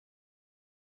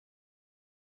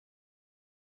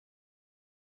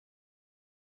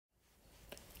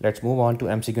Let's move on to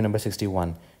MCQ number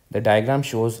 61. The diagram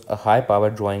shows a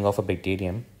high-powered drawing of a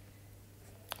bacterium,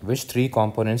 which three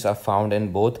components are found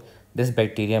in both this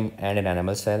bacterium and an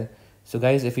animal cell. So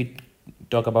guys, if we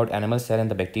talk about animal cell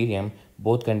and the bacterium,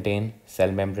 both contain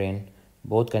cell membrane,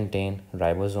 both contain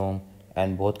ribosome,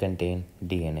 and both contain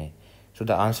DNA. So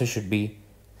the answer should be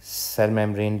cell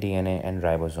membrane, DNA, and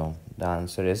ribosome. The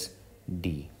answer is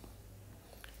D.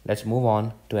 Let's move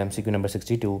on to MCQ number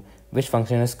 62. Which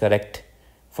function is correct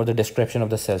for the description of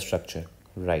the cell structure?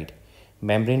 Right.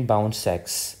 Membrane bound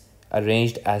sacs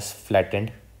arranged as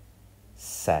flattened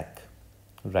sac.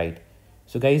 Right.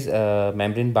 So guys,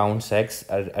 membrane bound sacs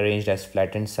are arranged as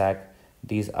flattened sac.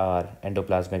 These are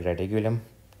endoplasmic reticulum.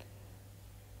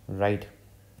 Right.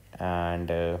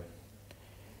 And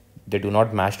they do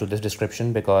not match to this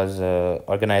description because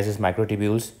organizes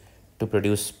microtubules to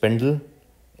produce spindle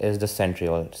is the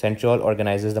centriole. Centriole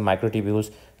organizes the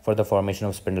microtubules for the formation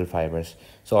of spindle fibers.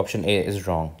 So option A is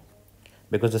wrong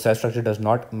because the cell structure does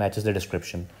not matches the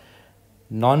description.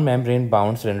 Non-membrane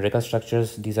bound cylindrical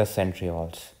structures, these are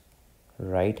centrioles,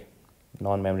 right?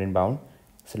 Non-membrane bound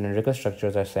cylindrical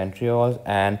structures are centrioles,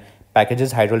 and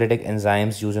packages hydrolytic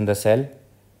enzymes used in the cell.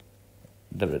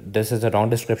 This is the wrong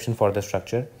description for the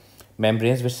structure.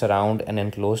 Membranes which surround an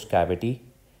enclosed cavity,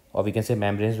 or we can say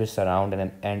membranes which surround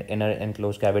an inner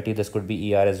enclosed cavity. This could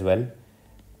be ER as well.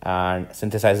 And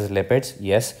synthesizes lipids.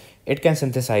 Yes, it can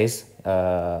synthesize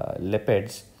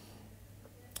lipids,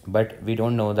 but we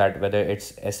don't know that whether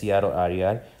it's SER or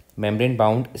RER. Membrane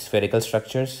bound spherical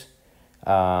structures.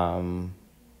 Membrane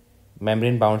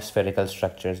bound spherical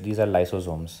structures, these are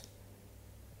lysosomes,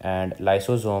 and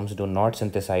lysosomes do not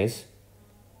synthesize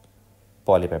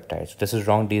polypeptides. This is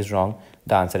wrong. D is wrong.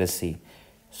 The answer is C.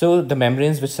 So the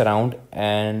membranes which surround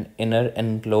an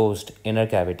enclosed inner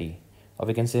cavity, or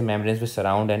we can say membranes which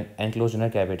surround an enclosed inner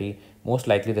cavity, most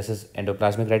likely this is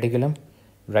endoplasmic reticulum,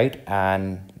 right?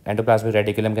 And endoplasmic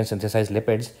reticulum can synthesize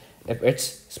lipids if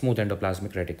it's smooth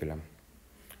endoplasmic reticulum.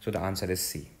 So the answer is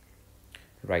C.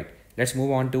 Right. Let's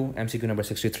move on to MCQ number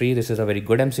 63. This is a very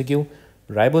good MCQ.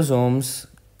 Ribosomes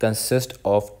consist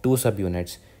of two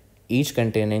subunits, each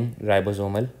containing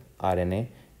ribosomal RNA.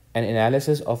 An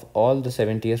analysis of all the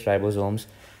 70th ribosomes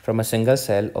from a single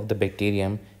cell of the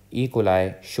bacterium E.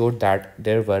 coli showed that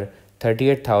there were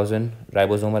 38,000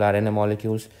 ribosomal RNA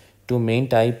molecules, two main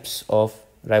types of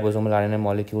ribosomal RNA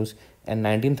molecules, and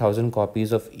 19,000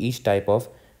 copies of each type of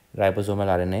ribosomal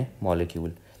RNA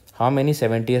molecule. How many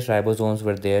 70th ribosomes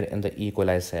were there in the E.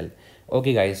 coli cell?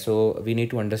 Okay guys, so we need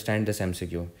to understand this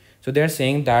MCQ. So they are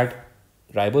saying that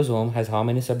ribosome has how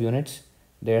many subunits?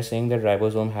 They are saying that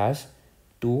ribosome has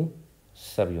two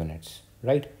subunits,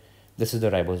 right? This is the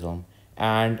ribosome,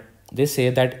 and they say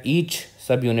that each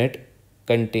subunit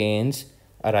contains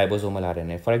a ribosomal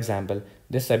RNA. For example,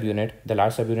 this subunit, the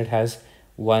large subunit, has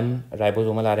one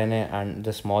ribosomal RNA and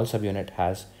the small subunit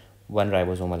has one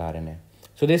ribosomal RNA.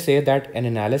 So they say that an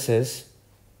analysis,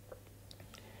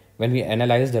 when we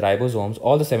analyze the ribosomes,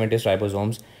 all the 70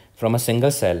 ribosomes from a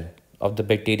single cell of the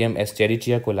bacterium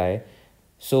Escherichia coli,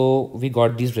 so we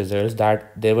got these results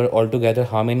that there were altogether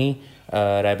how many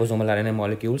ribosomal RNA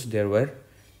molecules? There were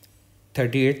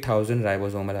 38,000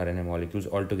 ribosomal RNA molecules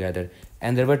altogether,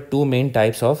 and there were two main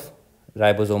types of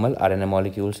ribosomal RNA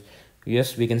molecules.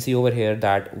 Yes, we can see over here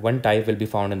that one type will be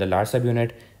found in the large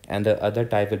subunit and the other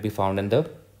type will be found in the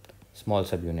small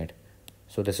subunit.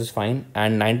 So this is fine,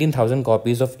 and 19,000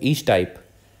 copies of each type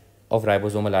of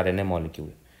ribosomal RNA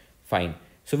molecule. Fine.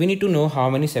 So we need to know how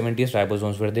many 70th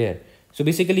ribosomes were there. So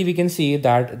basically we can see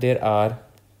that there are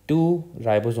two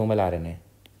ribosomal RNA.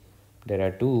 There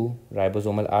are two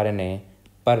ribosomal RNA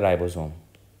per ribosome.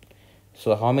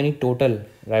 So how many total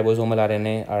ribosomal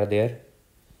RNA are there?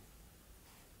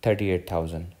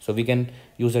 38,000. So we can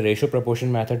use a ratio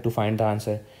proportion method to find the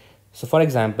answer. So for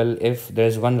example, if there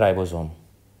is one ribosome,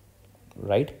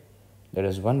 right? There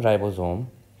is one ribosome.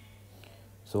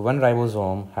 So one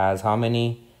ribosome has how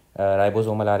many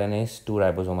ribosomal RNAs? Two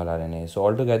ribosomal RNAs. So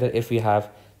altogether, if we have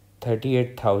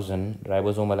 38,000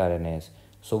 ribosomal RNAs,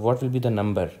 so what will be the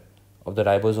number of the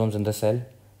ribosomes in the cell?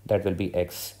 That will be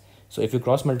X. So if you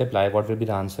cross multiply, what will be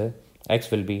the answer?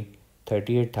 X will be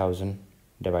 38,000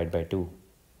 divided by 2.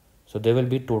 So there will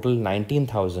be total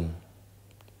 19,000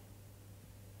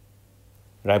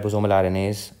 ribosomal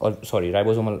RNAs, or sorry,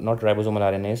 ribosomal, not ribosomal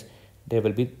RNAs. There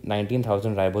will be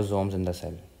 19,000 ribosomes in the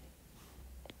cell.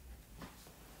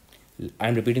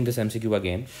 I'm repeating this MCQ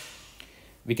again.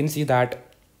 We can see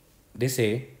that they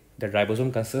say that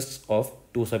ribosome consists of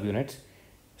two subunits.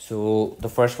 So the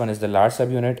first one is the large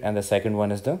subunit and the second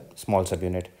one is the small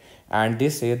subunit. And they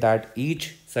say that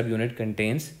each subunit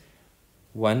contains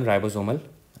one ribosomal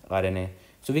RNA.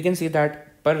 So we can see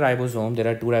that per ribosome there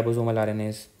are 2 ribosomal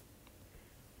RNAs,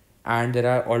 and there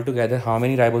are altogether how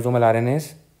many ribosomal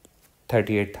RNAs?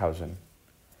 38,000,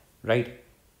 right?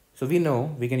 So we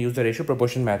know, we can use the ratio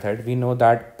proportion method. We know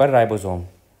that per ribosome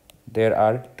there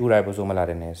are 2 ribosomal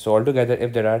RNAs. So altogether,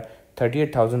 if there are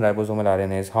 38,000 ribosomal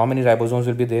RNAs, how many ribosomes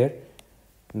will be there?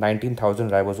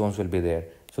 19,000 ribosomes will be there.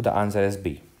 So the answer is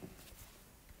B.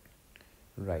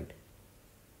 Right.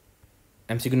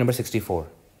 MCQ number 64.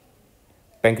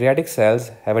 Pancreatic cells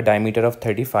have a diameter of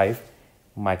 35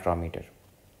 micrometer.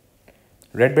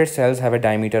 Red blood cells have a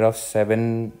diameter of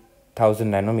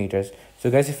 7,000 nanometers. So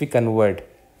guys, if we convert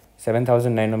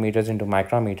 7,000 nanometers into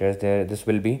micrometers, this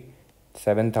will be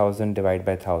 7,000 divided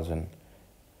by 1,000.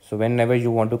 So whenever you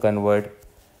want to convert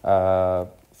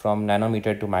from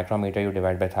nanometer to micrometer, you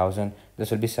divide by 1,000.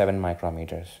 This will be 7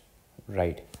 micrometers,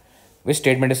 right? Which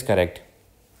statement is correct?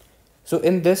 So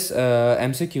in this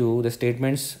MCQ, the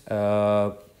statements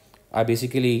are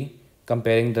basically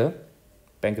comparing the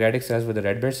pancreatic cells with the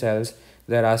red blood cells.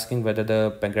 They're asking whether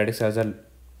the pancreatic cells are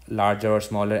larger or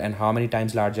smaller and how many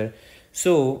times larger.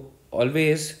 So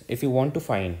always, if you want to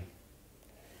find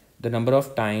the number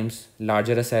of times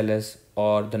larger a cell is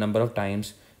or the number of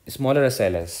times smaller a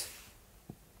cell is,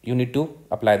 you need to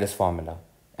apply this formula.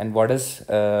 And what is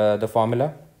the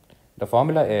formula? The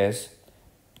formula is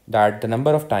that the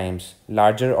number of times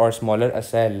larger or smaller a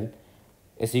cell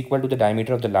is equal to the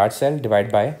diameter of the large cell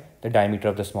divided by the diameter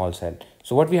of the small cell.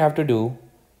 So what we have to do,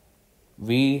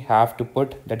 we have to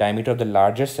put the diameter of the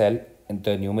larger cell in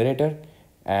the numerator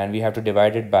and we have to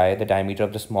divide it by the diameter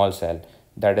of the small cell,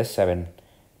 that is 7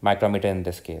 micrometer in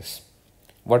this case.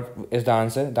 What is the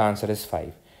answer? The answer is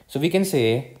 5. So we can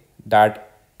say that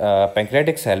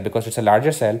pancreatic cell, because it's a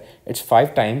larger cell, it's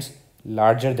 5 times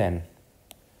larger than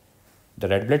the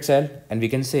red blood cell, and we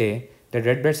can say that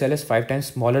red blood cell is 5 times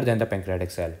smaller than the pancreatic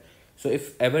cell. So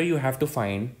if ever you have to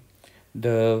find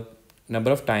the number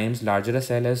of times larger a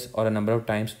cell is or a number of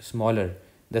times smaller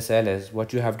the cell is,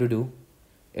 what you have to do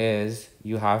is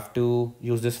you have to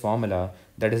use this formula,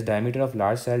 that is diameter of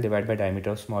large cell divided by diameter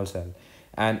of small cell.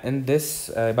 And in this,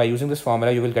 by using this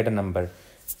formula, you will get a number,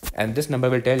 and this number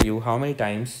will tell you how many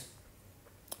times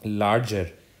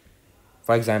larger,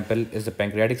 for example, is the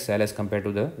pancreatic cell as compared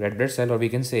to the red blood cell, or we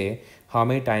can say how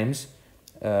many times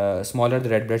smaller the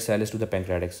red blood cell is to the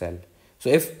pancreatic cell. So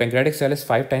if pancreatic cell is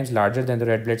 5 times larger than the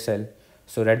red blood cell,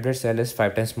 so red blood cell is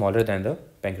 5 times smaller than the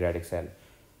pancreatic cell,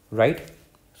 right?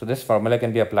 So this formula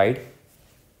can be applied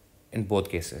in both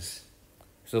cases.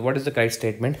 So what is the correct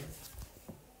statement?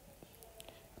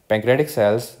 Pancreatic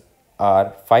cells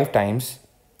are 5 times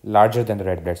larger than the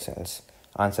red blood cells.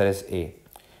 Answer is A.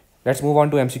 Let's move on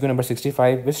to MCQ number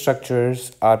 65. Which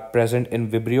structures are present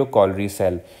in Vibrio cholerae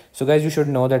cell? So guys, you should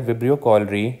know that Vibrio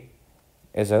cholerae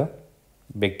is a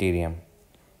bacterium,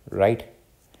 right?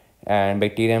 And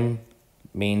bacterium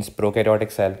means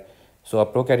prokaryotic cell. So a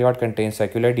prokaryote contains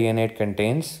circular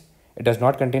DNA. It does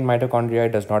not contain mitochondria.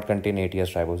 It does not contain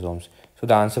ATS ribosomes. So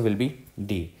the answer will be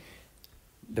D.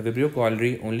 The Vibrio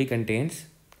cholerae only contains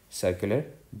circular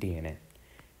DNA.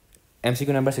 MCQ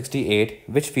number 68.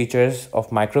 Which features of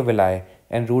microvilli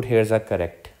and root hairs are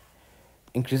correct?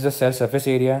 Increase the cell surface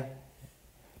area.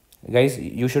 Guys,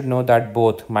 you should know that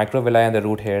both microvilli and the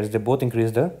root hairs, they both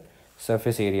increase the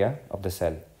surface area of the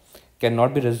cell.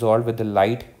 Cannot be resolved with the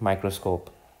light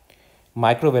microscope.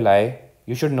 Microvilli,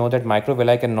 you should know that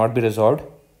microvilli cannot be resolved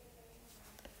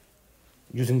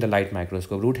using the light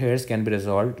microscope. Root hairs can be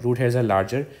resolved. Root hairs are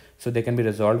larger, so they can be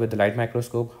resolved with the light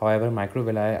microscope. However,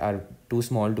 microvilli are too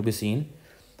small to be seen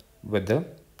with the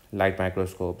light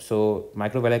microscope. So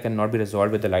microvilli cannot be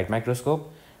resolved with the light microscope,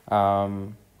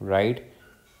 right?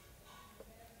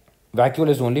 Vacuole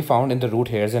is only found in the root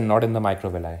hairs and not in the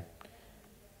microvilli,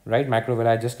 right?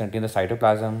 Microvilli just contain the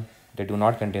cytoplasm. They do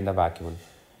not contain the vacuole.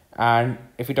 And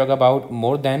if we talk about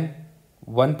more than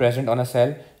one present on a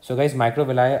cell, so guys,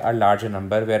 microvilli are larger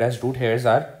number, whereas root hairs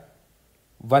are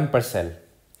 1 per cell,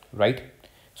 right?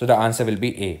 So the answer will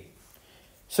be A.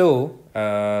 So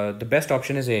the best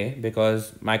option is A,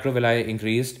 because microvilli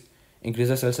increase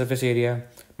the cell surface area.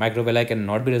 Microvilli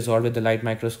cannot be resolved with the light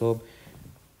microscope,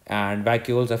 and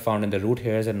vacuoles are found in the root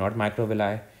hairs and not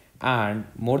microvilli. And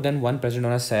more than one present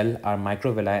on a cell are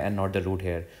microvilli and not the root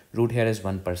hair. Root hair is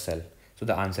 1 per cell. So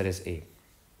the answer is A.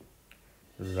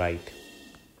 Right.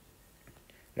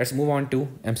 Let's move on to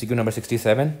MCQ number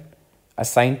 67. A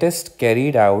scientist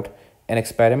carried out an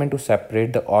experiment to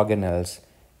separate the organelles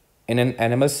in an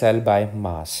animal cell by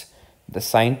mass. The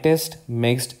scientist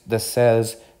mixed the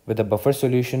cells with a buffer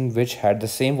solution which had the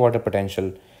same water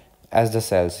potential as the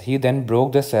cells. He then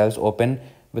broke the cells open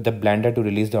with a blender to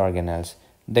release the organelles.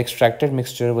 The extracted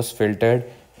mixture was filtered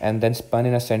and then spun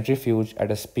in a centrifuge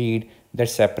at a speed that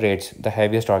separates the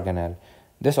heaviest organelle.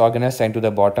 This organelle sank to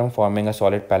the bottom, forming a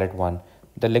solid pellet 1.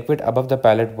 The liquid above the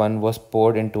pellet 1 was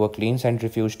poured into a clean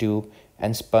centrifuge tube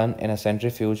and spun in a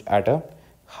centrifuge at a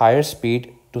higher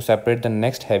speed to separate the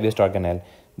next heaviest organelle.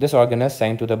 This organelle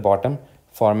sank to the bottom,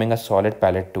 forming a solid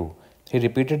pellet 2. He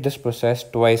repeated this process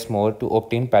twice more to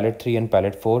obtain pellet 3 and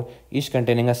pellet 4, each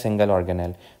containing a single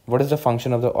organelle. What is the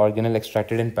function of the organelle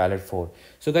extracted in pellet 4?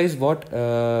 So guys, what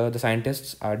the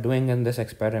scientists are doing in this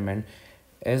experiment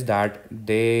is that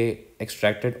they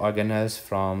extracted organelles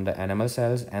from the animal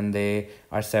cells and they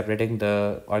are separating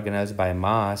the organelles by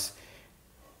mass.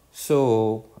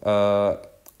 So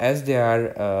as they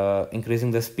are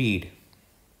increasing the speed,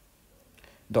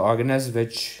 the organelles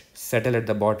which settle at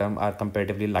the bottom are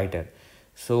comparatively lighter.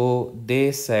 So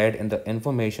they said in the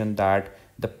information that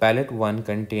the pellet 1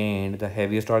 contained the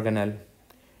heaviest organelle,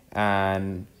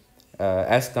 and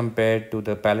as compared to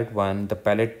the pellet 1, the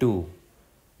pellet 2,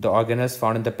 the organelles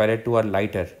found in the pellet 2 are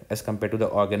lighter as compared to the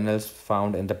organelles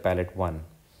found in the pellet 1,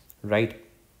 right?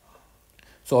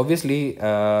 So obviously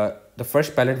the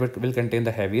first pellet will contain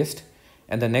the heaviest,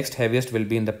 and the next heaviest will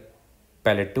be in the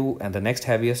pellet 2, and the next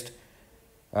heaviest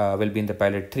will be in the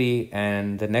pellet 3,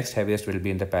 and the next heaviest will be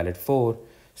in the pellet 4.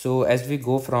 So as we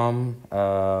go from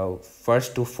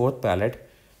first to fourth pellet,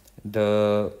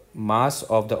 the mass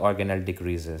of the organelle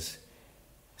decreases.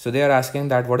 So they are asking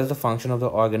that what is the function of the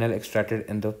organelle extracted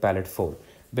in the pellet 4?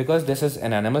 Because this is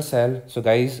an animal cell, so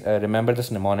guys remember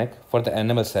this mnemonic for the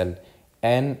animal cell,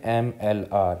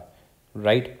 NMLR,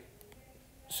 right?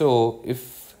 So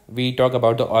if we talk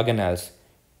about the organelles,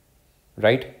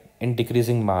 right, in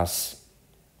decreasing mass,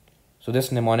 so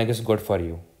this mnemonic is good for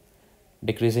you.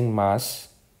 Decreasing mass,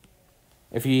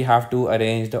 if we have to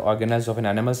arrange the organelles of an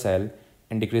animal cell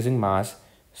in decreasing mass,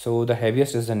 so the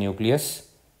heaviest is the nucleus,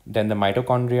 then the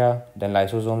mitochondria, then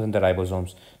lysosomes and the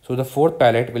ribosomes. So the fourth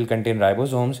pellet will contain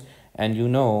ribosomes, and you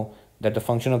know that the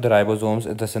function of the ribosomes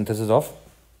is the synthesis of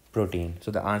protein.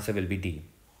 So the answer will be D.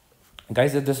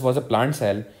 Guys, if this was a plant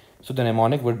cell, so the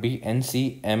mnemonic would be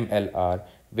NCMLR,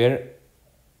 where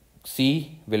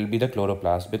C will be the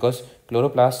chloroplast, because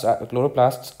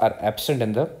chloroplasts are absent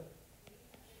in the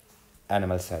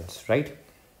animal cells, right?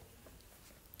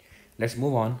 Let's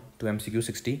move on to MCQ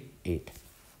 68.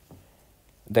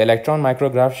 The electron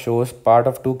micrograph shows part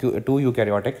of two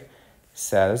eukaryotic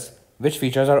cells, which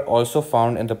features are also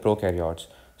found in the prokaryotes.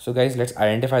 So guys, let's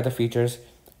identify the features.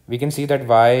 We can see that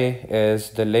Y is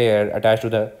the layer attached to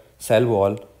the cell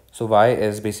wall. So Y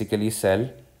is basically cell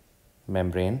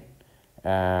membrane,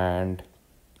 and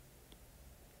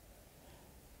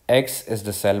X is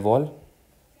the cell wall.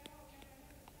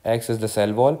 X is the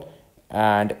cell wall,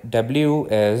 and W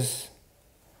is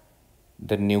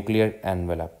the nuclear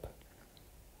envelope.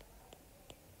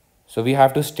 So we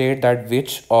have to state that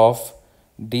which of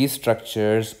these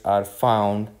structures are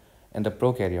found in the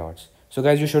prokaryotes. So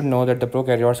guys, you should know that the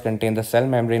prokaryotes contain the cell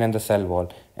membrane and the cell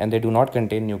wall, and they do not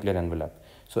contain nuclear envelope.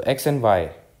 So X and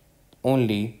Y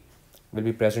only will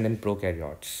be present in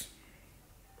prokaryotes.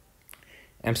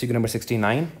 MCQ number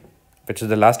 69, which is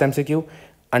the last MCQ.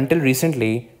 Until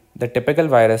recently, the typical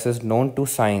viruses known to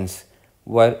science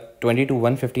were 20 to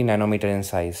 150 nanometer in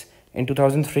size. In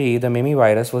 2003, the Mimi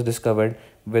virus was discovered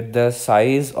with the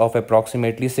size of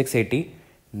approximately 680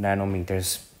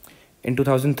 nanometers. In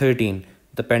 2013,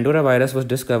 the Pandora virus was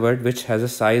discovered, which has a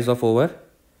size of over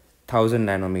 1000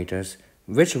 nanometers.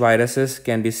 Which viruses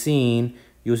can be seen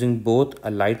using both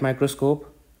a light microscope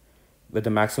with a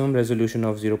maximum resolution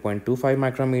of 0.25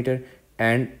 micrometer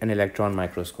and an electron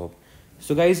microscope?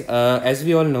 So guys, as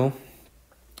we all know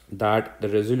that the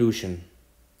resolution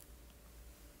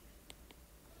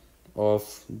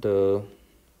of the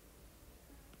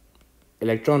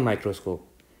electron microscope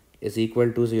is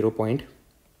equal to 0.5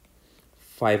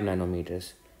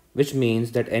 nanometers, which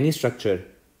means that any structure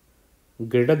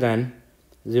greater than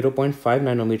 0.5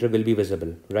 nanometer will be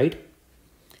visible, right?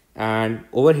 And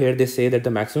over here they say that the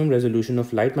maximum resolution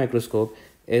of light microscope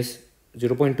is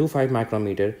 0.25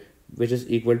 micrometer, which is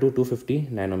equal to 250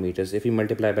 nanometers if we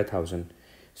multiply by 1000.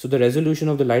 So the resolution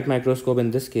of the light microscope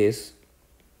in this case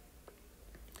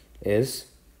is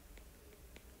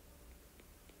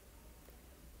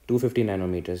 250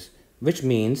 nanometers, which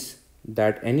means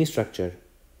that any structure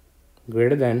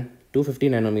greater than 250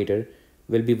 nanometer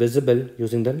will be visible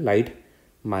using the light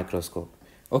microscope.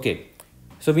 Okay,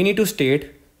 so we need to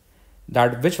state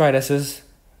that which viruses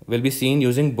will be seen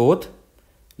using both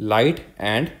light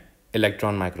and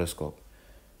electron microscope,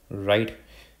 right?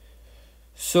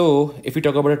 So if we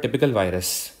talk about a typical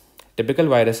virus, typical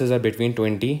viruses are between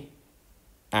 20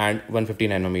 and 150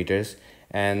 nanometers,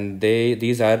 and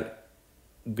these are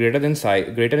greater in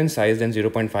size than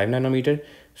 0.5 nanometer.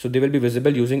 So they will be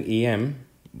visible using EM,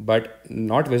 but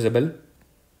not visible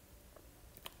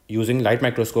using light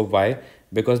microscope. Why?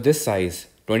 Because this size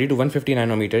 20 to 150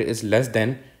 nanometer is less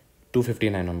than 250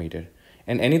 nanometer,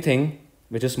 and anything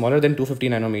which is smaller than 250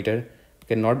 nanometer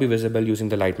cannot be visible using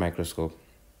the light microscope,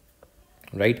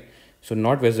 right? So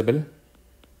not visible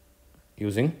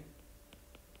using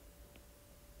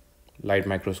light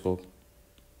microscope,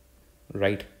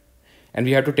 right? And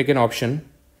we have to take an option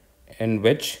in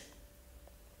which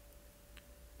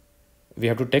we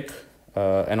have to take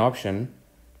an option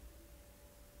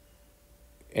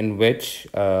in which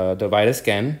the virus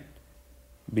can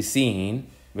be seen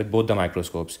with both the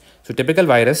microscopes. So typical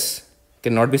virus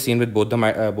cannot be seen with both the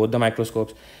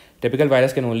microscopes. Typical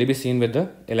virus can only be seen with the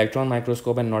electron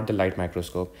microscope and not the light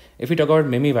microscope. If we talk about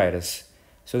Mimi virus,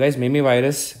 so guys, Mimi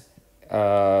virus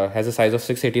has a size of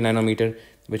 680 nanometer,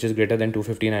 which is greater than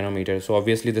 250 nanometer. So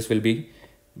obviously this will be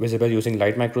visible using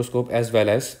light microscope as well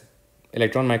as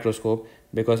electron microscope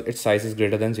because its size is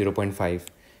greater than 0.5.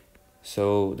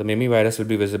 So the Mimi virus will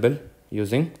be visible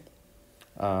using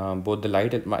both the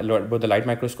light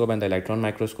microscope and the electron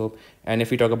microscope. And if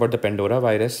we talk about the Pandora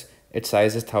virus, its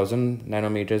size is 1000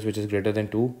 nanometers, which is greater than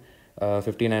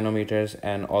 250 nanometers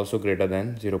and also greater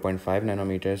than 0.5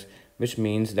 nanometers, which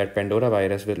means that Pandora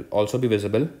virus will also be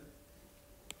visible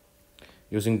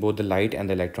using both the light and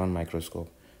the electron microscope.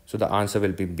 So the answer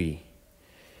will be B.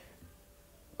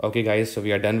 Okay guys, so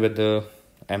we are done with the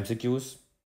MCQs.